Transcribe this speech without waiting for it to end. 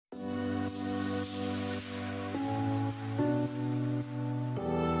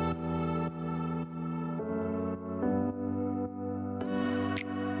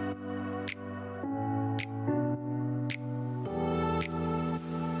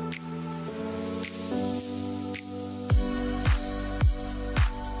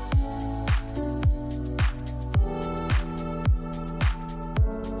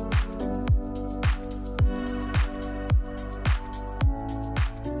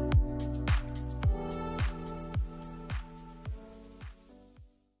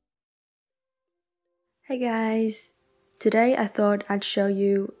Hey guys! Today I thought I'd show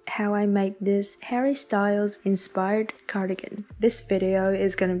you how I made this Harry Styles inspired cardigan. This video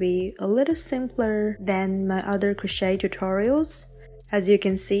is gonna be a little simpler than my other crochet tutorials. As you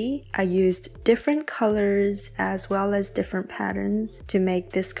can see, I used different colors as well as different patterns to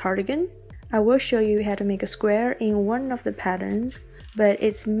make this cardigan. I will show you how to make a square in one of the patterns, but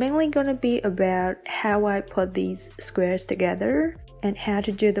it's mainly gonna be about how I put these squares together and how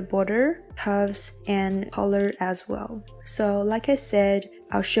to do the border, cuffs, and collar as well. So like I said,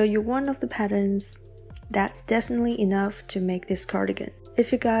 I'll show you one of the patterns. That's definitely enough to make this cardigan.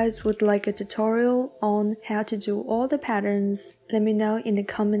 If you guys would like a tutorial on how to do all the patterns, let me know in the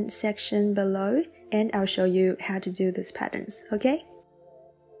comment section below and I'll show you how to do these patterns, okay?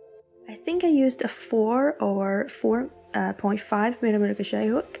 I think I used a 4 or 4.5mm crochet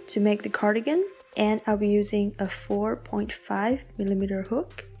hook to make the cardigan, and I'll be using a 4.5mm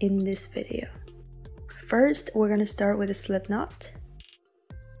hook in this video. First, we're gonna start with a slip knot.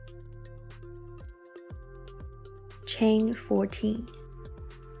 Chain 14.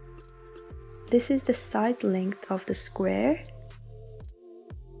 This is the side length of the square.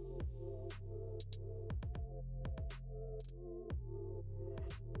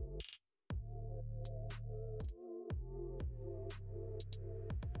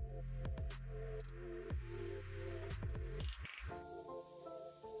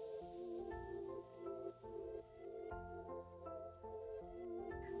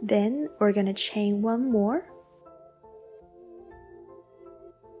 Then we're gonna chain one more.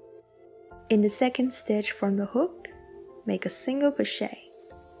 In the second stitch from the hook, make a single crochet.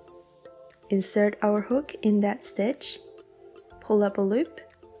 Insert our hook in that stitch, pull up a loop,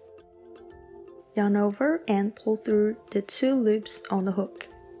 yarn over and pull through the 2 loops on the hook.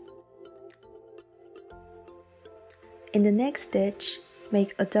 In the next stitch,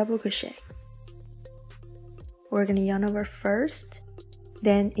 make a double crochet. We're gonna yarn over first,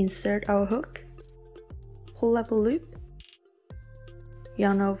 then insert our hook, pull up a loop,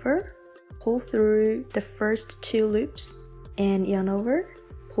 yarn over, pull through the first 2 loops, and yarn over,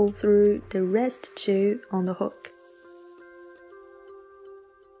 pull through the rest 2 on the hook.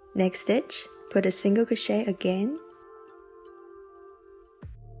 Next stitch, put a single crochet again.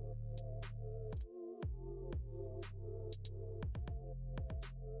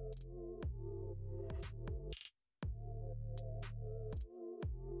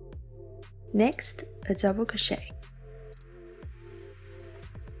 Next, a double crochet.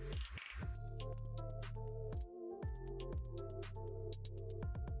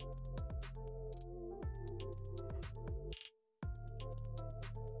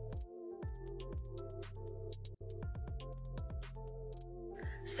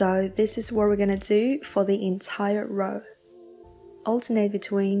 So this is what we're gonna do for the entire row. Alternate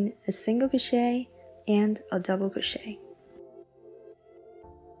between a single crochet and a double crochet.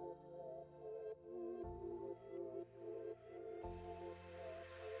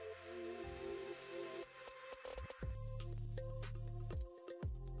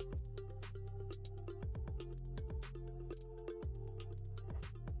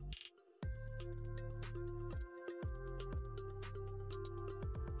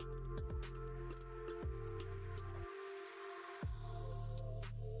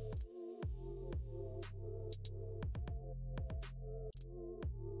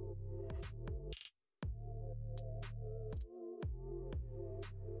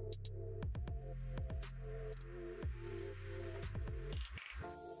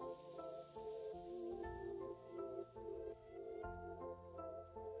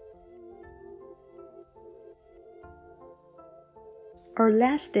 Our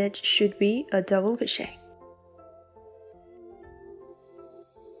last stitch should be a double crochet.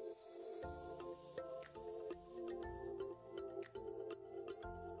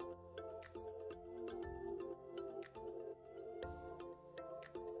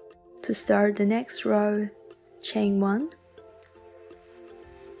 To start the next row, chain 1.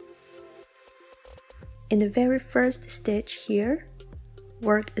 In the very first stitch here,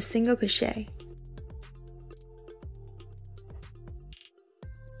 work a single crochet.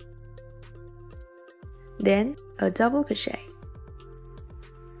 Then a double crochet.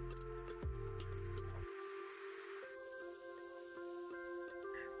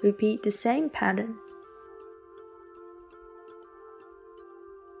 Repeat the same pattern.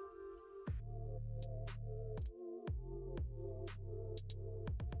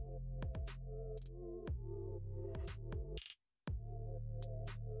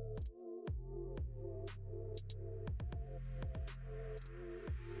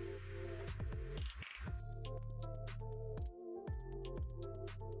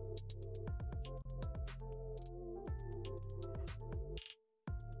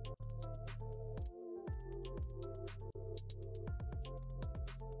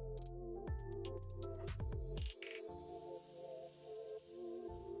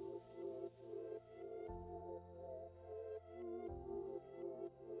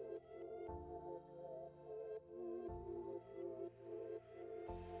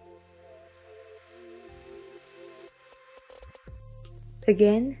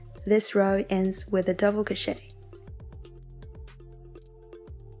 Again, this row ends with a double crochet.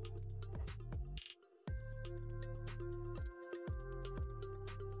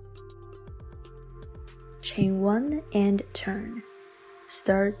 Chain 1 and turn.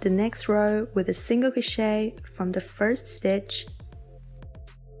 Start the next row with a single crochet from the first stitch.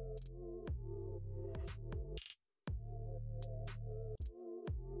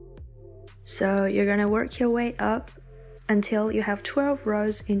 So you're gonna work your way up until you have 12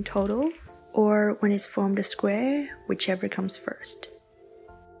 rows in total, or when it's formed a square, whichever comes first.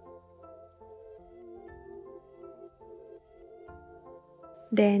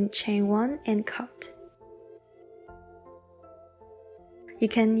 Then chain 1 and cut. You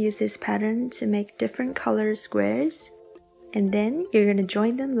can use this pattern to make different color squares, and then you're gonna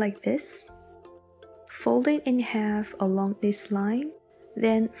join them like this, fold it in half along this line.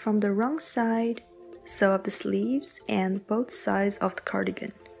 Then from the wrong side, sew up the sleeves and both sides of the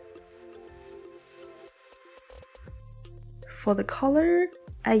cardigan. For the collar,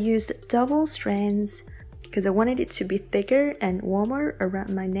 I used double strands because I wanted it to be thicker and warmer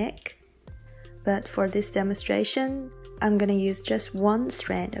around my neck. But for this demonstration, I'm gonna use just one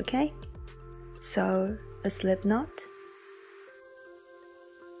strand, okay? So, a slip knot.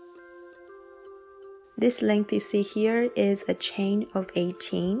 This length you see here is a chain of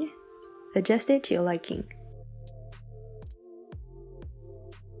 18. Adjust it to your liking.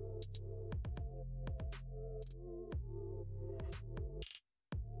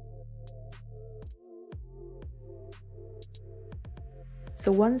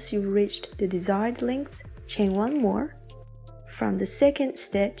 So once you've reached the desired length, chain 1 more. From the second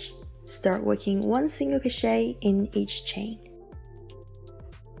stitch, start working 1 single crochet in each chain.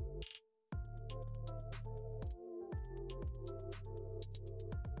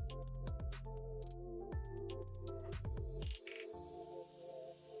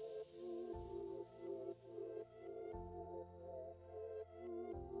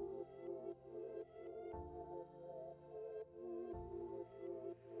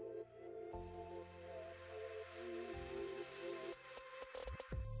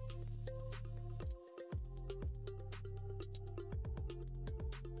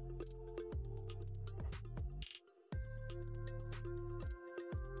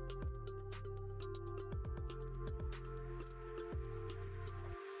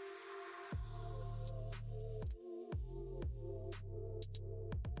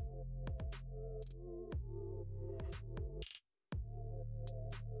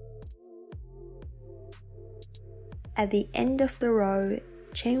 At the end of the row,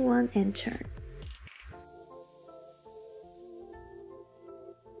 chain 1 and turn.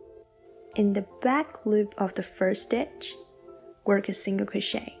 In the back loop of the first stitch, work a single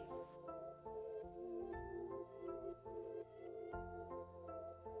crochet.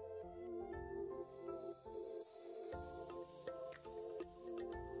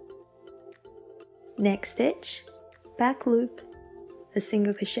 Next stitch, back loop, a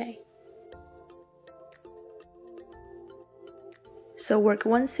single crochet. So work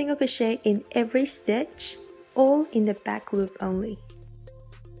 1 single crochet in every stitch, all in the back loop only.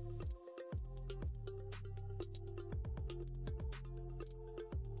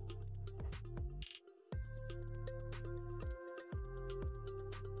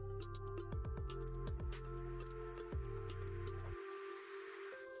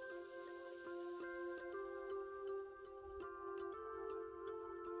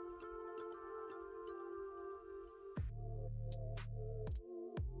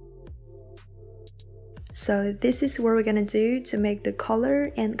 So this is what we're gonna do to make the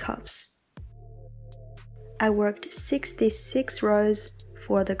collar and cuffs. I worked 66 rows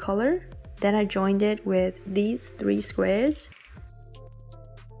for the collar, then I joined it with these 3 squares.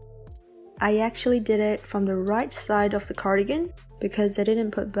 I actually did it from the right side of the cardigan because I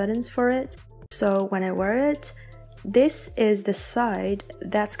didn't put buttons for it. So when I wear it, this is the side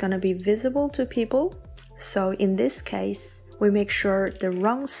that's gonna be visible to people. So in this case, we make sure the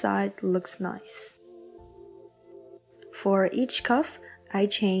wrong side looks nice. For each cuff, I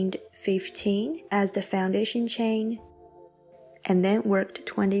chained 15 as the foundation chain and then worked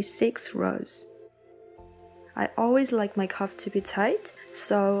 26 rows. I always like my cuff to be tight,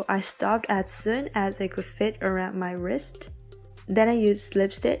 so I stopped as soon as it could fit around my wrist. Then I used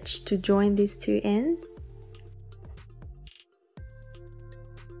slip stitch to join these 2 ends.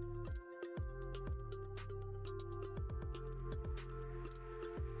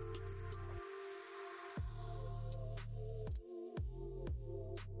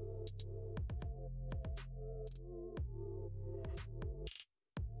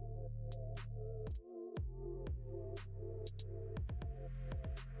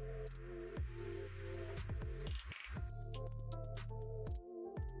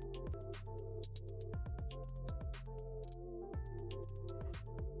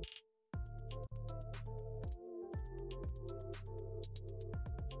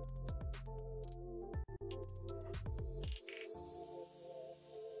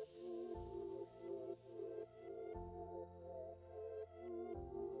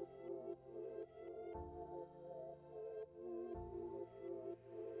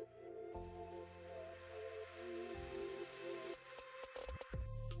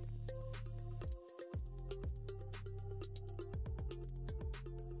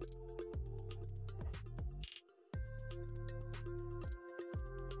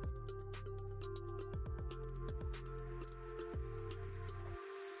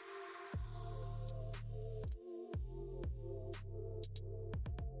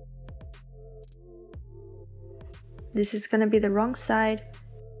 This is gonna be the wrong side.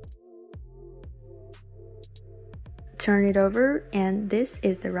 Turn it over, and this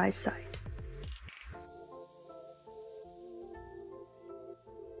is the right side.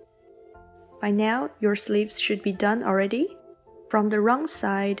 By now, your sleeves should be done already. From the wrong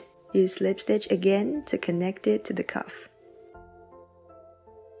side, you slip stitch again to connect it to the cuff.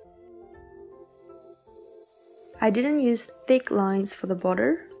 I didn't use thick lines for the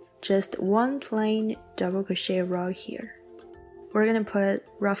border, just one plain double crochet row here. We're gonna put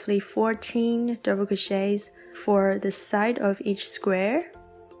roughly 14 double crochets for the side of each square.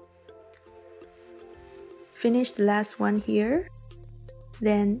 Finish the last one here,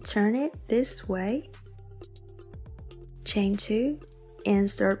 then turn it this way, chain 2, and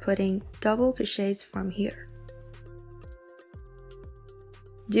start putting double crochets from here.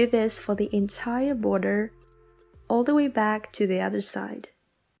 Do this for the entire border, all the way back to the other side.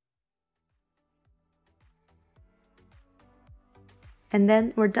 And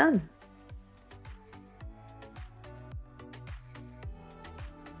then we're done.